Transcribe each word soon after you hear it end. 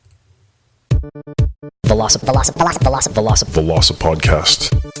Velocipodcast.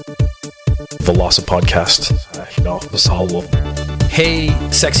 Velocipodcast. Hey,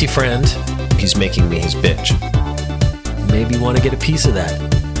 sexy friend. He's making me his bitch. Maybe want to get a piece of that.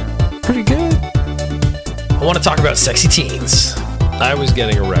 Pretty good. I want to talk about sexy teens. I was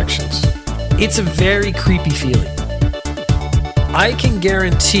getting erections. It's a very creepy feeling. I can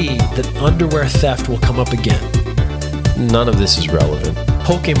guarantee that underwear theft will come up again. None of this is relevant.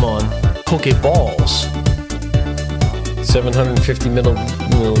 Pokemon, Pokeballs. 750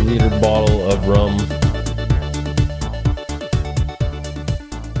 milliliter bottle of rum.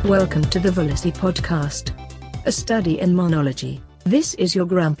 Welcome to the Velocity Podcast, a study in monology. This is your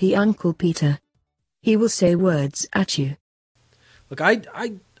grumpy Uncle Peter. He will say words at you. Look, I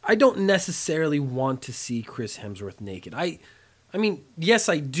don't necessarily want to see Chris Hemsworth naked. I mean, yes,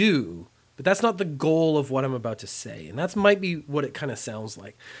 I do, but that's not the goal of what I'm about to say, and that might be what it kind of sounds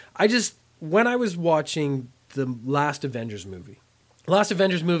like. When I was watching the last Avengers movie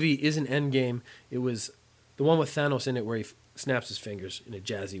isn't Endgame. It was the one with Thanos in it where he snaps his fingers in a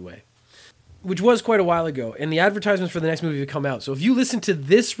jazzy way, which was quite a while ago, and the advertisements for the next movie have come out. So if you listen to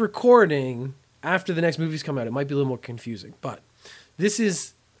this recording after the next movie's come out, it might be a little more confusing, but this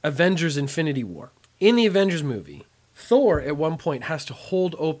is Avengers Infinity War. In the Avengers movie, Thor at one point has to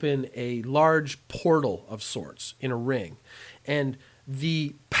hold open a large portal of sorts in a ring, and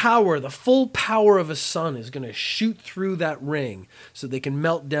the full power of a sun is going to shoot through that ring so they can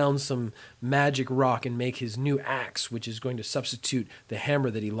melt down some magic rock and make his new axe, which is going to substitute the hammer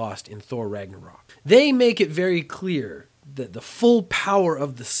that he lost in Thor Ragnarok. They make it very clear that the full power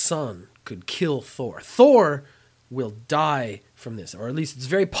of the sun could kill Thor. Thor will die from this, or at least it's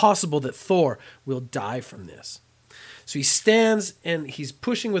very possible that Thor will die from this. So he stands and he's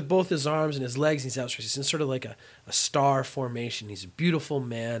pushing with both his arms and his legs. And he's outstretched. He's in sort of like a star formation. He's a beautiful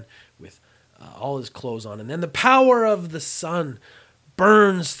man with all his clothes on. And then the power of the sun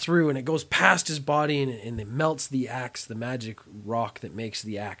burns through and it goes past his body and it melts the axe, the magic rock that makes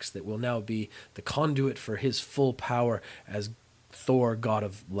the axe that will now be the conduit for his full power as Thor, god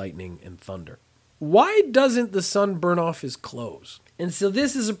of lightning and thunder. Why doesn't the sun burn off his clothes? And so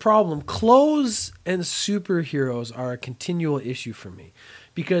this is a problem. Clothes and superheroes are a continual issue for me.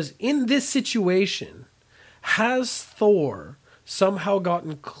 Because in this situation, has Thor somehow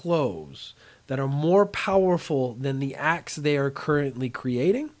gotten clothes that are more powerful than the axe they are currently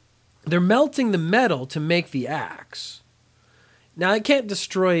creating? They're melting the metal to make the axe. Now, it can't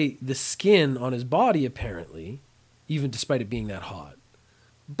destroy the skin on his body, apparently, even despite it being that hot.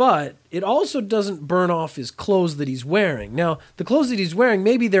 But it also doesn't burn off his clothes that he's wearing. Now, the clothes that he's wearing,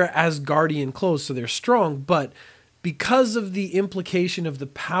 maybe they're Asgardian clothes, so they're strong, but because of the implication of the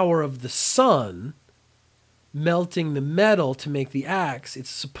power of the sun melting the metal to make the axe, it's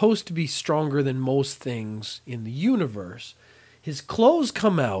supposed to be stronger than most things in the universe. His clothes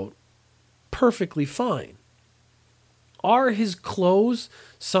come out perfectly fine. Are his clothes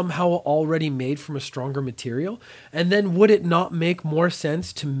somehow already made from a stronger material? And then would it not make more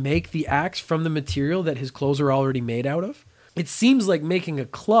sense to make the axe from the material that his clothes are already made out of? It seems like making a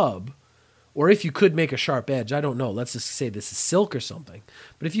club, or if you could make a sharp edge, I don't know, let's just say this is silk or something.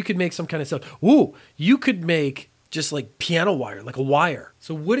 But if you could make some kind of silk, you could make just like piano wire, like a wire.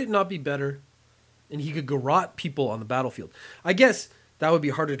 So would it not be better? And he could garrote people on the battlefield. I guess that would be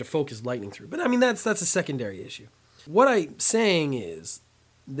harder to focus lightning through. But I mean, that's a secondary issue. What I'm saying is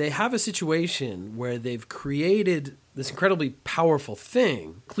they have a situation where they've created this incredibly powerful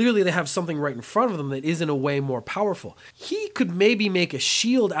thing. Clearly they have something right in front of them that is in a way more powerful. He could maybe make a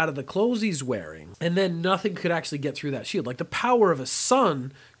shield out of the clothes he's wearing, and then nothing could actually get through that shield. Like the power of a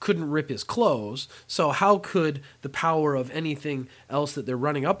sun couldn't rip his clothes, so how could the power of anything else that they're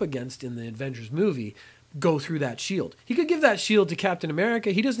running up against in the Avengers movie go through that shield? He could give that shield to Captain America.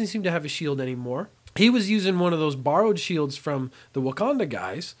 He doesn't seem to have a shield anymore. He was using one of those borrowed shields from the Wakanda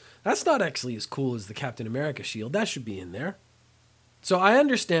guys. That's not actually as cool as the Captain America shield. That should be in there. So I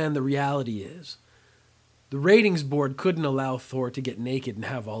understand the reality is the ratings board couldn't allow Thor to get naked and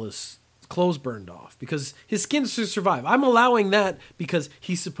have all his clothes burned off because his skin should survive. I'm allowing that because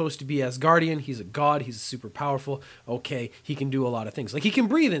he's supposed to be Asgardian. He's a god. He's super powerful. Okay, he can do a lot of things. Like he can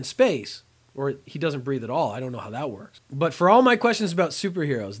breathe in space. Or he doesn't breathe at all. I don't know how that works. But for all my questions about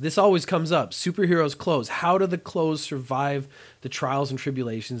superheroes, this always comes up. Superheroes' clothes. How do the clothes survive the trials and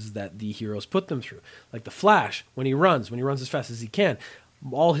tribulations that the heroes put them through? Like the Flash, when he runs as fast as he can,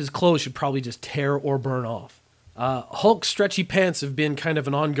 all his clothes should probably just tear or burn off. Hulk's stretchy pants have been kind of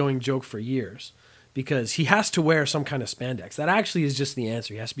an ongoing joke for years. because he has to wear some kind of spandex. That actually is just the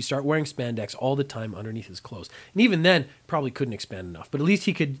answer. He has to start wearing spandex all the time underneath his clothes. And even then, probably couldn't expand enough. But at least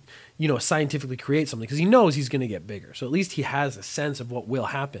he could, scientifically create something because he knows he's going to get bigger. So at least he has a sense of what will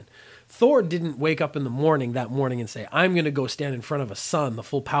happen. Thor didn't wake up in the morning that morning and say, I'm going to go stand in front of a sun, the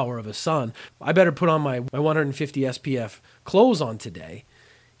full power of a sun. I better put on my 150 SPF clothes on today.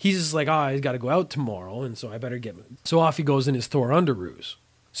 He's just like, I got to go out tomorrow, and so I better get... So off he goes in his Thor underoos.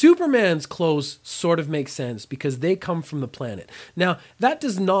 Superman's clothes sort of make sense because they come from the planet. Now, that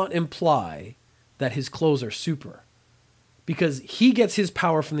does not imply that his clothes are super, because he gets his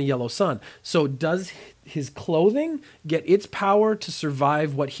power from the yellow sun. So does his clothing get its power to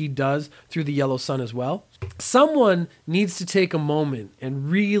survive what he does through the yellow sun as well? Someone needs to take a moment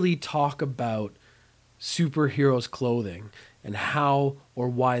and really talk about superheroes' clothing and how or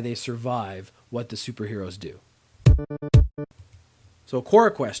why they survive what the superheroes do. So, a core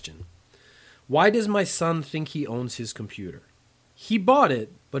question. Why does my son think he owns his computer? He bought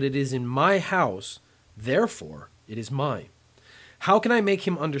it, but it is in my house, therefore it is mine. How can I make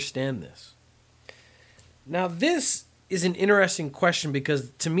him understand this? Now, this is an interesting question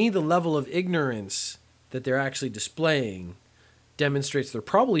because to me the level of ignorance that they're actually displaying demonstrates they're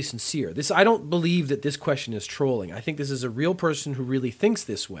probably sincere. I don't believe that this question is trolling. I think this is a real person who really thinks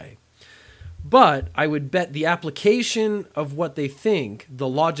this way. But I would bet the application of what they think, the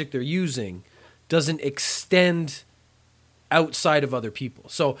logic they're using, doesn't extend outside of other people.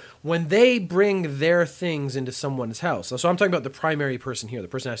 So when they bring their things into someone's house, so I'm talking about the primary person here, the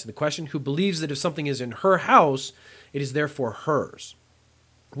person asking the question, who believes that if something is in her house, it is therefore hers.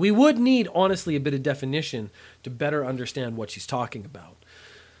 We would need, honestly, a bit of definition to better understand what she's talking about.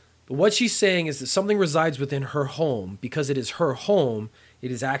 But what she's saying is that something resides within her home. Because it is her home, it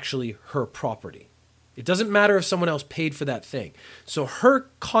is actually her property. It doesn't matter if someone else paid for that thing. So her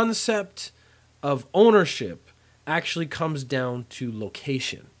concept of ownership actually comes down to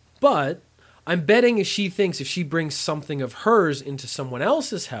location. But I'm betting if she thinks if she brings something of hers into someone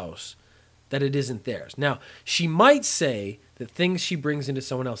else's house, that it isn't theirs. Now, she might say that things she brings into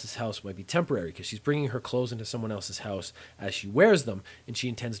someone else's house might be temporary because she's bringing her clothes into someone else's house as she wears them, and she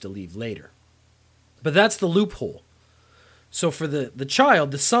intends to leave later. But that's the loophole. So for the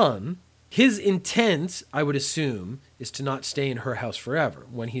child, the son, his intent, I would assume, is to not stay in her house forever.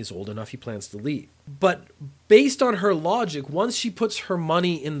 When he is old enough, he plans to leave. But based on her logic, once she puts her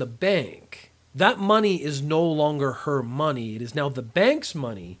money in the bank, that money is no longer her money. It is now the bank's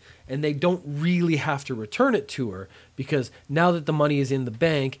money, and they don't really have to return it to her because now that the money is in the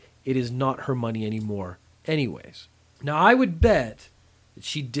bank, it is not her money anymore anyways. Now, I would bet that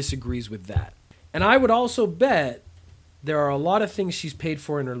she disagrees with that. And I would also bet there are a lot of things she's paid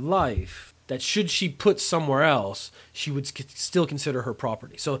for in her life that should she put somewhere else, she would still consider her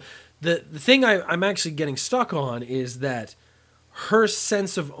property. So the thing I'm actually getting stuck on is that her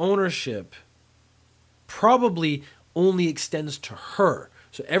sense of ownership probably only extends to her.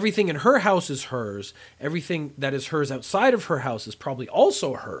 So everything in her house is hers. Everything that is hers outside of her house is probably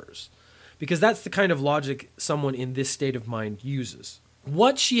also hers. Because that's the kind of logic someone in this state of mind uses.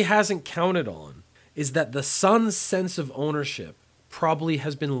 What she hasn't counted on is that the son's sense of ownership probably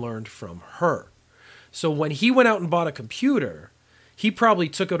has been learned from her. So when he went out and bought a computer, he probably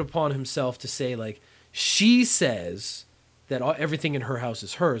took it upon himself to say, like, she says that everything in her house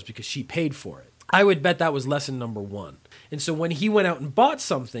is hers because she paid for it. I would bet that was lesson number one. And so when he went out and bought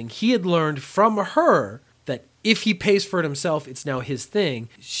something, he had learned from her that if he pays for it himself, it's now his thing.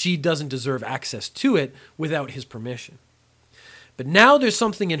 She doesn't deserve access to it without his permission. But now there's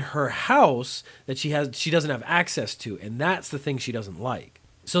something in her house that she doesn't have access to, and that's the thing she doesn't like.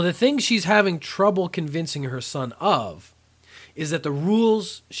 So the thing she's having trouble convincing her son of is that the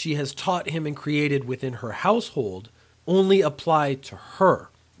rules she has taught him and created within her household only apply to her.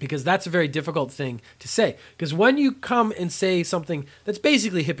 Because that's a very difficult thing to say. Because when you come and say something that's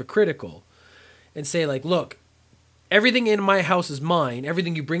basically hypocritical and say, like, look, everything in my house is mine.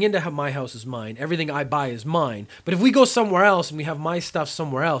 Everything you bring into my house is mine. Everything I buy is mine. But if we go somewhere else and we have my stuff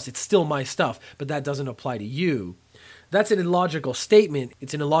somewhere else, it's still my stuff, but that doesn't apply to you. That's an illogical statement.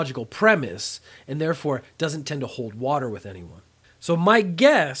 It's an illogical premise, and therefore doesn't tend to hold water with anyone. So my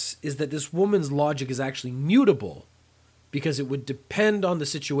guess is that this woman's logic is actually mutable because it would depend on the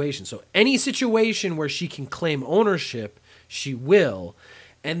situation. So any situation where she can claim ownership, she will.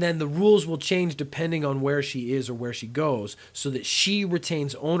 And then the rules will change depending on where she is or where she goes so that she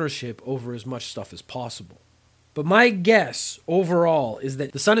retains ownership over as much stuff as possible. But my guess overall is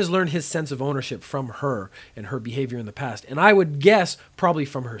that the son has learned his sense of ownership from her and her behavior in the past. And I would guess probably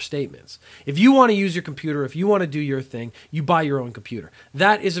from her statements. If you want to use your computer, if you want to do your thing, you buy your own computer.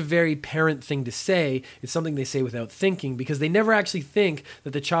 That is a very parent thing to say. It's something they say without thinking because they never actually think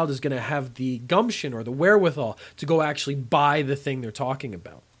that the child is going to have the gumption or the wherewithal to go actually buy the thing they're talking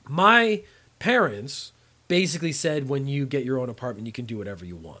about. My parents basically said when you get your own apartment, you can do whatever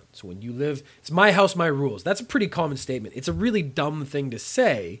you want. So when you live, it's my house, my rules. That's a pretty common statement. It's a really dumb thing to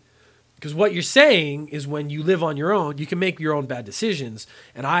say because what you're saying is when you live on your own, you can make your own bad decisions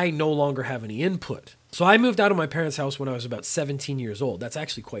and I no longer have any input. So I moved out of my parents' house when I was about 17 years old. That's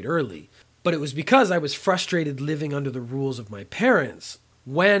actually quite early. But it was because I was frustrated living under the rules of my parents.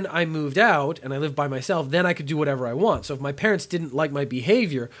 When I moved out and I lived by myself, then I could do whatever I want. So if my parents didn't like my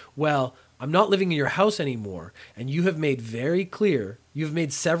behavior, well, I'm not living in your house anymore, and you have made very clear, you've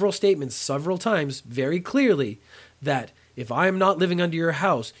made several statements several times very clearly that if I am not living under your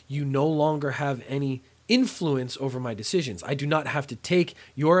house, you no longer have any influence over my decisions. I do not have to take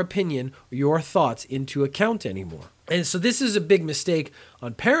your opinion or your thoughts into account anymore. And so this is a big mistake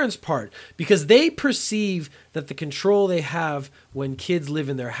on parents' part because they perceive that the control they have when kids live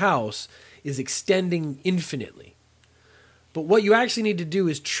in their house is extending infinitely. But what you actually need to do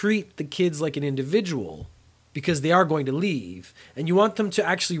is treat the kids like an individual because they are going to leave. And you want them to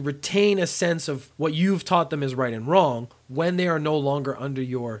actually retain a sense of what you've taught them is right and wrong when they are no longer under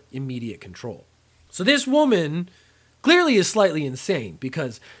your immediate control. So this woman clearly is slightly insane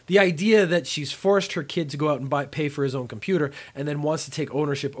because the idea that she's forced her kid to go out and pay for his own computer and then wants to take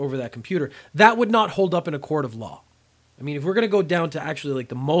ownership over that computer, that would not hold up in a court of law. I mean, if we're going to go down to actually like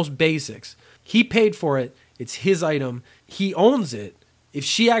the most basics, he paid for it. It's his item. He owns it. If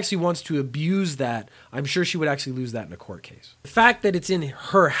she actually wants to abuse that, I'm sure she would actually lose that in a court case. The fact that it's in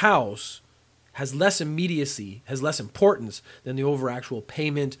her house has less immediacy, has less importance than the over actual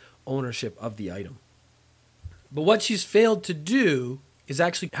payment ownership of the item. But what she's failed to do is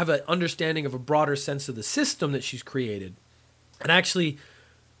actually have an understanding of a broader sense of the system that she's created. And actually,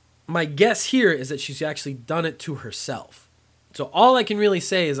 my guess here is that she's actually done it to herself. So all I can really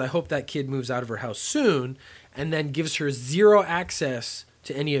say is I hope that kid moves out of her house soon and then gives her zero access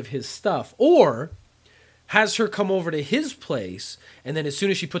to any of his stuff, or has her come over to his place, and then as soon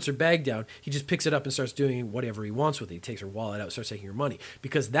as she puts her bag down, he just picks it up and starts doing whatever he wants with it. He takes her wallet out, starts taking her money,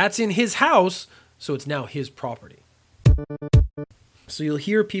 because that's in his house, so it's now his property. So you'll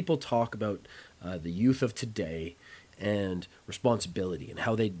hear people talk about the youth of today and responsibility and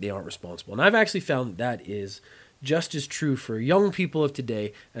how they aren't responsible. And I've actually found that is just as true for young people of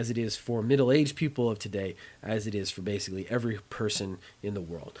today as it is for middle-aged people of today, as it is for basically every person in the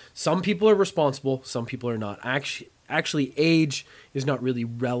world. Some people are responsible, some people are not. Actually, age is not really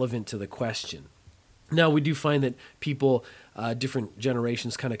relevant to the question. Now, we do find that people, different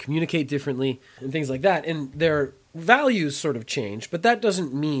generations kind of communicate differently and things like that, and their values sort of change, but that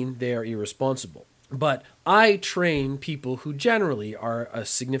doesn't mean they are irresponsible. But I train people who generally are a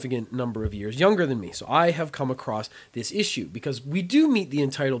significant number of years younger than me. So I have come across this issue because we do meet the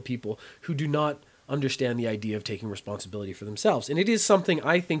entitled people who do not understand the idea of taking responsibility for themselves. And it is something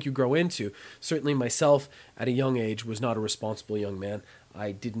I think you grow into. Certainly myself at a young age was not a responsible young man.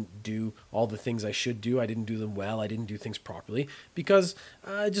 I didn't do all the things I should do. I didn't do them well. I didn't do things properly because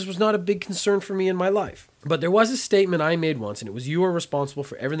it just was not a big concern for me in my life. But there was a statement I made once, and it was, you are responsible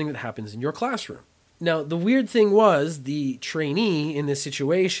for everything that happens in your classroom. Now, the weird thing was the trainee in this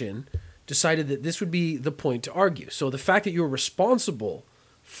situation decided that this would be the point to argue. So the fact that you're responsible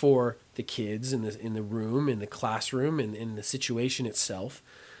for the kids in the room, in the classroom, and in the situation itself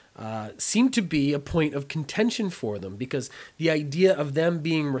seemed to be a point of contention for them because the idea of them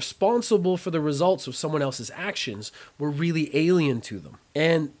being responsible for the results of someone else's actions were really alien to them.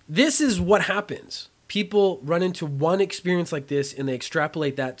 And this is what happens. People run into one experience like this and they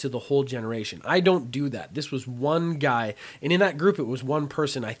extrapolate that to the whole generation. I don't do that. This was one guy, and in that group it was one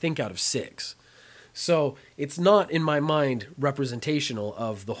person, I think, out of 6. So it's not, in my mind, representational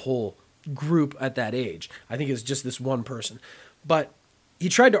of the whole group at that age. I think it's just this one person. But he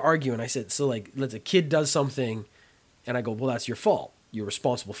tried to argue, and I said, so like, let's a kid does something, and I go, well, that's your fault. You're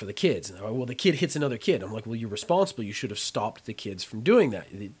responsible for the kids. And well, the kid hits another kid. I'm like, well, you're responsible. You should have stopped the kids from doing that.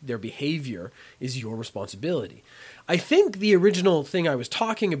 Their behavior is your responsibility. I think the original thing I was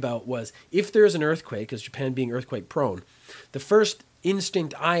talking about was if there's an earthquake, because Japan being earthquake prone, the first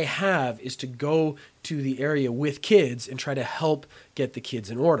instinct I have is to go to the area with kids and try to help get the kids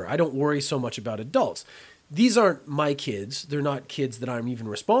in order. I don't worry so much about adults. These aren't my kids. They're not kids that I'm even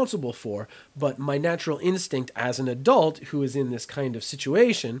responsible for. But my natural instinct as an adult who is in this kind of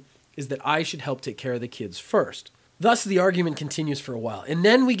situation is that I should help take care of the kids first. Thus, the argument continues for a while. And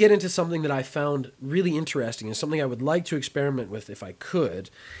then we get into something that I found really interesting and something I would like to experiment with if I could.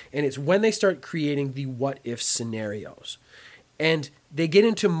 And it's when they start creating the what-if scenarios. And they get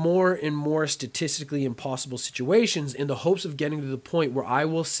into more and more statistically impossible situations in the hopes of getting to the point where I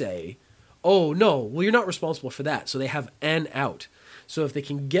will say, oh, no, well, you're not responsible for that. So they have an out. So if they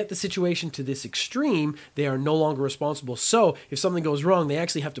can get the situation to this extreme, they are no longer responsible. So if something goes wrong, they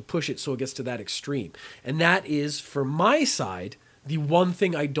actually have to push it so it gets to that extreme. And that is, for my side, the one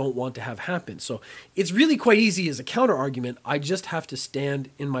thing I don't want to have happen. So it's really quite easy as a counter argument. I just have to stand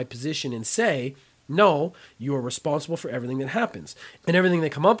in my position and say, no, you are responsible for everything that happens. And everything they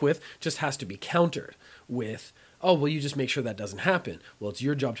come up with just has to be countered with, oh, well, you just make sure that doesn't happen. Well, it's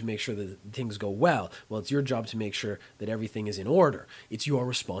your job to make sure that things go well. Well, it's your job to make sure that everything is in order. It's your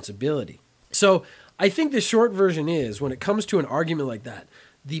responsibility. So I think the short version is, when it comes to an argument like that,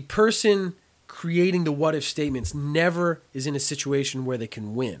 the person creating the what-if statements never is in a situation where they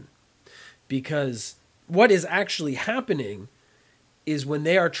can win. Because what is actually happening is when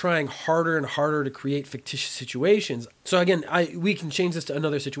they are trying harder and harder to create fictitious situations. So again, we can change this to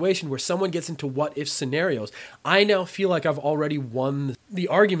another situation where someone gets into what-if scenarios. I now feel like I've already won the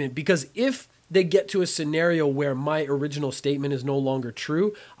argument, because if they get to a scenario where my original statement is no longer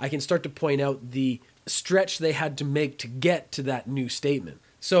true, I can start to point out the stretch they had to make to get to that new statement.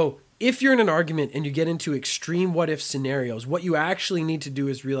 So if you're in an argument and you get into extreme what-if scenarios, what you actually need to do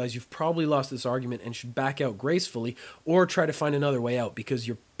is realize you've probably lost this argument and should back out gracefully or try to find another way out, because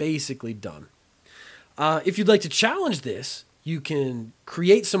you're basically done. If you'd like to challenge this, you can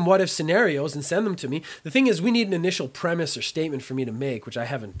create some what-if scenarios and send them to me. The thing is, we need an initial premise or statement for me to make, which I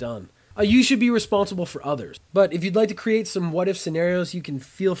haven't done. You should be responsible for others. But if you'd like to create some what-if scenarios, you can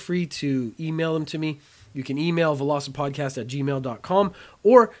feel free to email them to me. You can email velocipodcast@gmail.com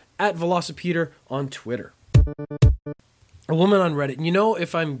or at Velocipeter on Twitter. A woman on Reddit. You know,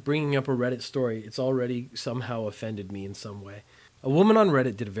 if I'm bringing up a Reddit story, it's already somehow offended me in some way. A woman on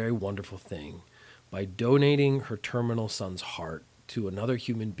Reddit did a very wonderful thing by donating her terminal son's heart to another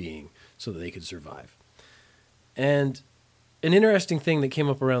human being so that they could survive. And an interesting thing that came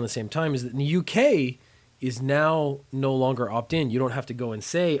up around the same time is that in the UK is now no longer opt-in. You don't have to go and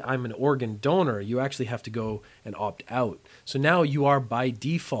say, I'm an organ donor. You actually have to go and opt out. So now you are by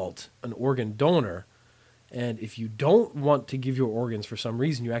default an organ donor. And if you don't want to give your organs for some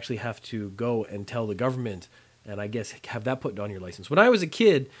reason, you actually have to go and tell the government, and I guess have that put on your license. When I was a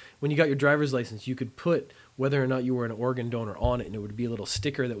kid, when you got your driver's license, you could put whether or not you were an organ donor on it, and it would be a little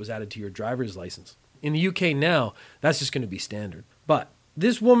sticker that was added to your driver's license. In the UK now, that's just going to be standard. But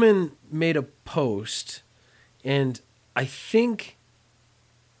this woman made a post, and I think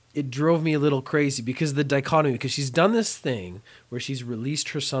it drove me a little crazy because of the dichotomy, because she's done this thing where she's released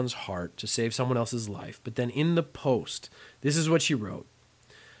her son's heart to save someone else's life. But then in the post, this is what she wrote.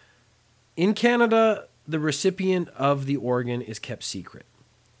 In Canada, the recipient of the organ is kept secret.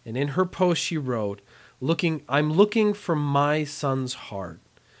 And in her post, she wrote, I'm looking for my son's heart,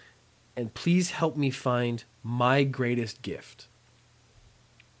 and please help me find my greatest gift.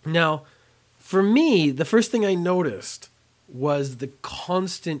 Now, for me, the first thing I noticed was the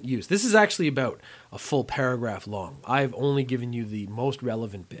constant use. This is actually about a full paragraph long. I've only given you the most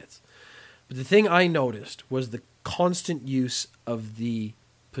relevant bits. But the thing I noticed was the constant use of the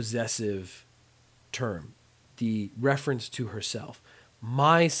possessive term, the reference to herself,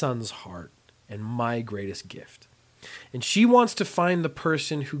 my son's heart and my greatest gift. And she wants to find the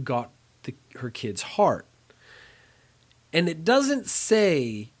person who got her kid's heart. And it doesn't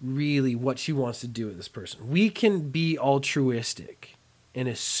say really what she wants to do with this person. We can be altruistic and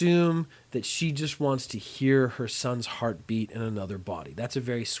assume that she just wants to hear her son's heartbeat in another body. That's a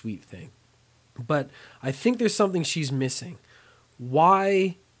very sweet thing. But I think there's something she's missing.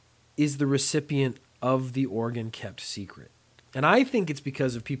 Why is the recipient of the organ kept secret? And I think it's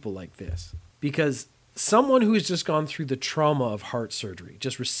because of people like this. Because someone who's just gone through the trauma of heart surgery,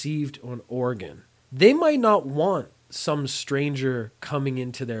 just received an organ, they might not want some stranger coming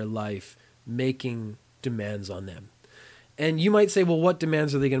into their life making demands on them. And you might say, well, what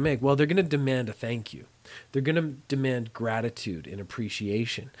demands are they going to make? Well, they're going to demand a thank you. They're going to demand gratitude and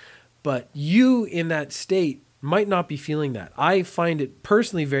appreciation. But you in that state might not be feeling that. I find it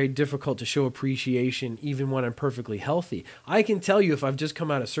personally very difficult to show appreciation even when I'm perfectly healthy. I can tell you if I've just come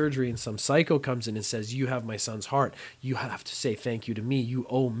out of surgery and some psycho comes in and says, you have my son's heart, you have to say thank you to me, you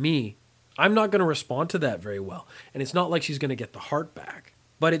owe me. I'm not going to respond to that very well. And it's not like she's going to get the heart back.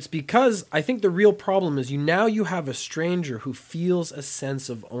 But it's because I think the real problem is you have a stranger who feels a sense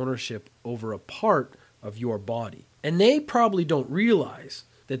of ownership over a part of your body. And they probably don't realize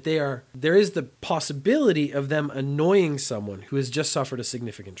that there is the possibility of them annoying someone who has just suffered a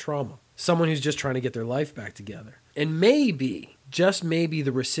significant trauma, someone who's just trying to get their life back together. And maybe, just maybe,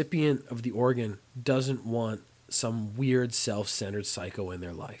 the recipient of the organ doesn't want some weird self-centered psycho in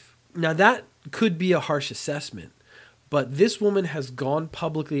their life. Now that could be a harsh assessment, but this woman has gone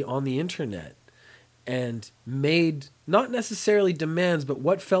publicly on the internet and made not necessarily demands, but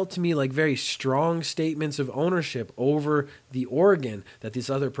what felt to me like very strong statements of ownership over the organ that this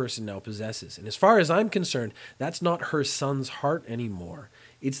other person now possesses. And as far as I'm concerned, that's not her son's heart anymore.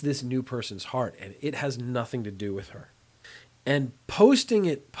 It's this new person's heart, and it has nothing to do with her. And posting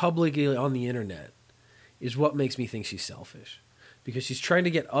it publicly on the internet is what makes me think she's selfish, because she's trying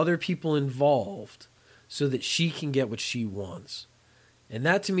to get other people involved so that she can get what she wants. And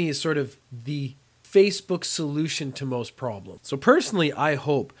that to me is sort of the Facebook solution to most problems. So personally, I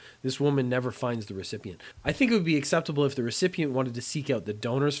hope this woman never finds the recipient. I think it would be acceptable if the recipient wanted to seek out the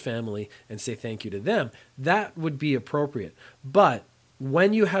donor's family and say thank you to them. That would be appropriate. But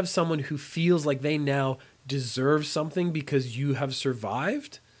when you have someone who feels like they now deserve something because you have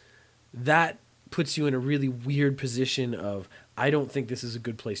survived, that puts you in a really weird position of, I don't think this is a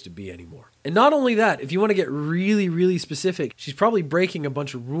good place to be anymore. And not only that, if you want to get really, really specific, she's probably breaking a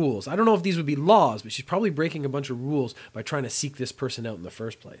bunch of rules. I don't know if these would be laws, but she's probably breaking a bunch of rules by trying to seek this person out in the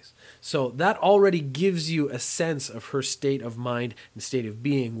first place. So that already gives you a sense of her state of mind and state of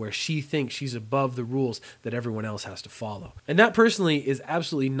being, where she thinks she's above the rules that everyone else has to follow. And that personally is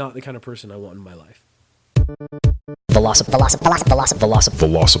absolutely not the kind of person I want in my life. Velocip podcast.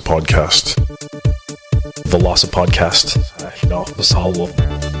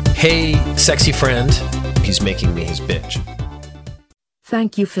 Hey, sexy friend. He's making me his bitch.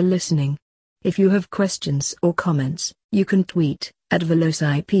 Thank you for listening. If you have questions or comments, you can tweet at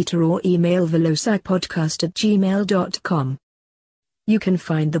VelociPeter or email velocipodcast@gmail.com. You can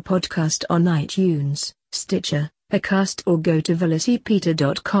find the podcast on iTunes, Stitcher, Acast, or go to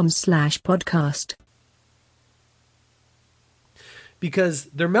velocipeter.com/podcast. Because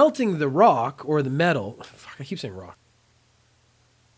they're melting the rock or the metal. Fuck, I keep saying rock.